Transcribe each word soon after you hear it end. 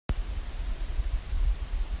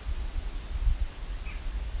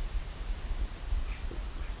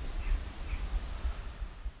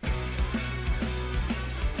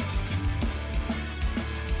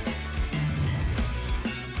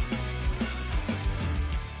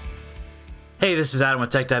Hey, this is Adam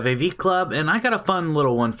with Tech.AV Club, and I got a fun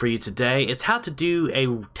little one for you today. It's how to do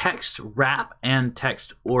a text wrap and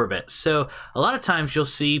text orbit. So a lot of times you'll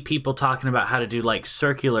see people talking about how to do like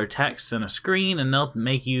circular text on a screen, and they'll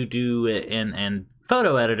make you do it in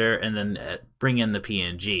photo editor and then bring in the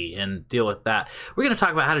PNG and deal with that. We're going to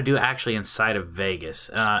talk about how to do it actually inside of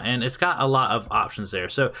Vegas, and it's got a lot of options there.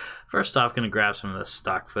 So first off, going to grab some of the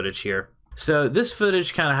stock footage here. So this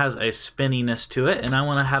footage kind of has a spinniness to it, and I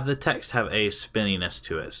want to have the text have a spinniness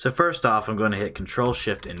to it. So first off, I'm going to hit Control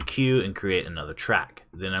Shift and Q and create another track.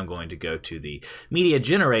 Then I'm going to go to the Media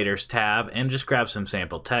Generators tab and just grab some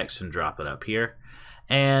sample text and drop it up here.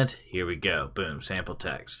 And here we go, boom, sample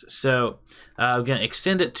text. So I'm going to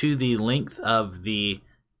extend it to the length of the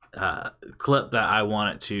clip that I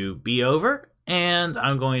want it to be over. And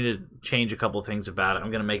I'm going to change a couple things about it.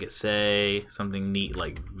 I'm going to make it say something neat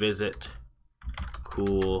like visit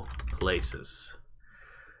cool places.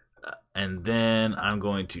 And then I'm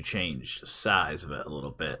going to change the size of it a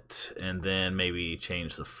little bit. And then maybe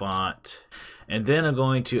change the font. And then I'm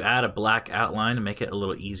going to add a black outline to make it a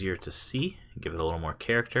little easier to see. Give it a little more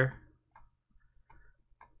character.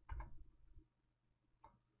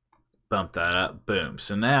 Bump that up. Boom.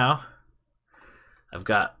 So now I've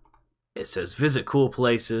got, it says visit cool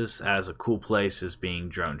places as a cool place is being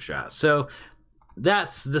drone shot. So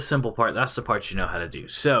that's the simple part. That's the part you know how to do.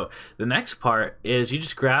 So the next part is you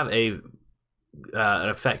just grab an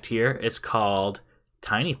effect here. It's called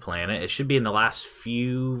Tiny Planet. It should be in the last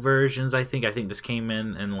few versions, I think. I think this came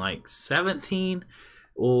in like 17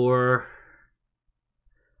 or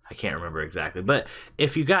I can't remember exactly. But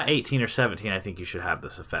if you got 18 or 17, I think you should have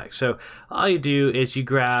this effect. So all you do is you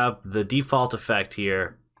grab the default effect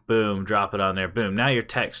here. Boom, drop it on there. Boom. Now your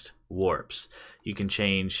text warps. You can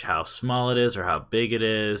change how small it is or how big it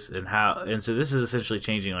is, and so this is essentially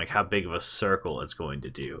changing like how big of a circle it's going to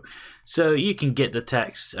do. So you can get the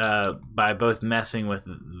text by both messing with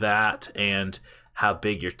that and how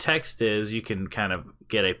big your text is. You can kind of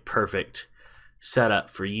get a perfect setup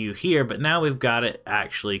for you here, but now we've got it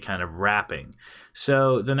actually kind of wrapping.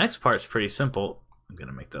 So the next part's pretty simple. I'm going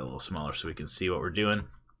to make that a little smaller so we can see what we're doing.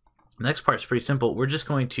 The next part's pretty simple. We're just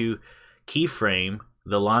going to keyframe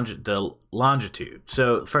the longitude.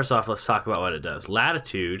 So first off, let's talk about what it does.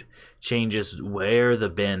 Latitude changes where the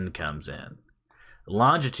bend comes in.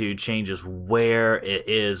 Longitude changes where it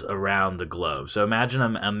is around the globe. So imagine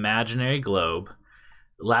an imaginary globe.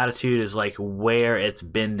 Latitude is like where it's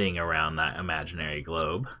bending around that imaginary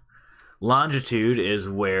globe. Longitude is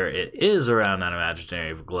where it is around that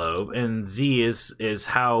imaginary globe, and Z is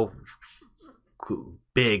how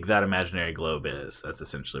big that imaginary globe is. That's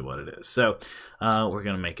essentially what it is. So we're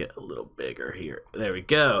going to make it a little bigger here. There we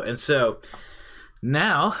go. And so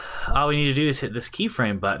now all we need to do is hit this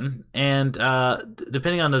keyframe button, and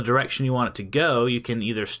depending on the direction you want it to go, you can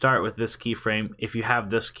either start with this keyframe. If you have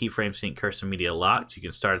this keyframe sync cursor media locked, you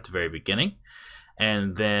can start at the very beginning,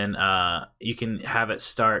 and then you can have it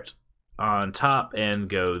start on top and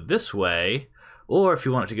go this way, or if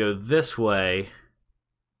you want it to go this way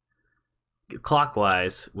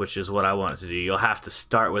clockwise, which is what I want it to do, you'll have to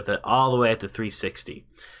start with it all the way at the 360.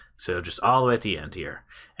 So just all the way at the end here,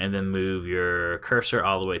 and then move your cursor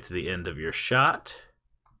all the way to the end of your shot,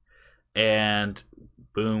 and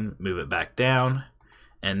boom, move it back down,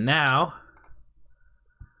 and now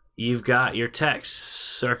you've got your text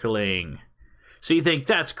circling. So you think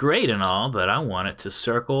that's great and all, but I want it to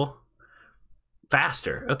circle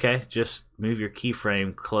faster. Okay, just move your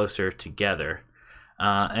keyframe closer together.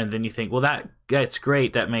 And then you think, well, that's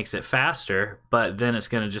great, that makes it faster, but then it's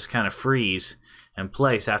going to just kind of freeze in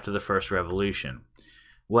place after the first revolution.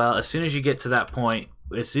 Well, as soon as you get to that point,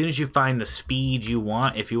 as soon as you find the speed you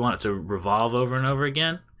want, if you want it to revolve over and over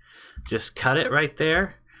again, just cut it right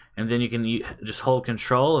there, and then you can just hold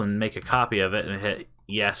Control and make a copy of it and hit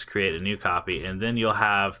yes, create a new copy, and then you'll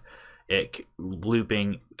have it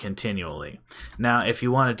looping continually. Now, if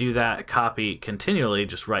you want to do that copy continually,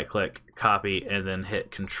 just right click, copy, and then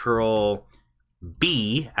hit Control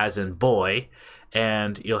B as in boy,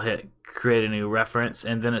 and you'll hit create a new reference,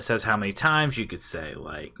 and then it says how many times. You could say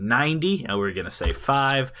like 90, and we're gonna say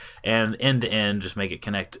 5, and end to end, just make it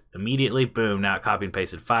connect immediately. Boom, now it copy and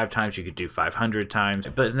pasted 5 times. You could do 500 times,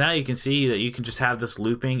 but now you can see that you can just have this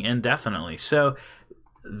looping indefinitely. So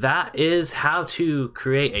that is how to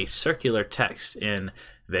create a circular text in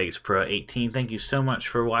Vegas Pro 18. Thank you so much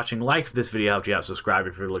for watching. Like if this video helped you out, subscribe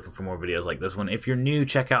if you're looking for more videos like this one. If you're new,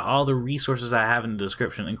 check out all the resources I have in the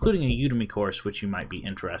description, including a Udemy course which you might be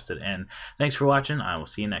interested in. Thanks for watching. I will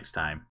see you next time.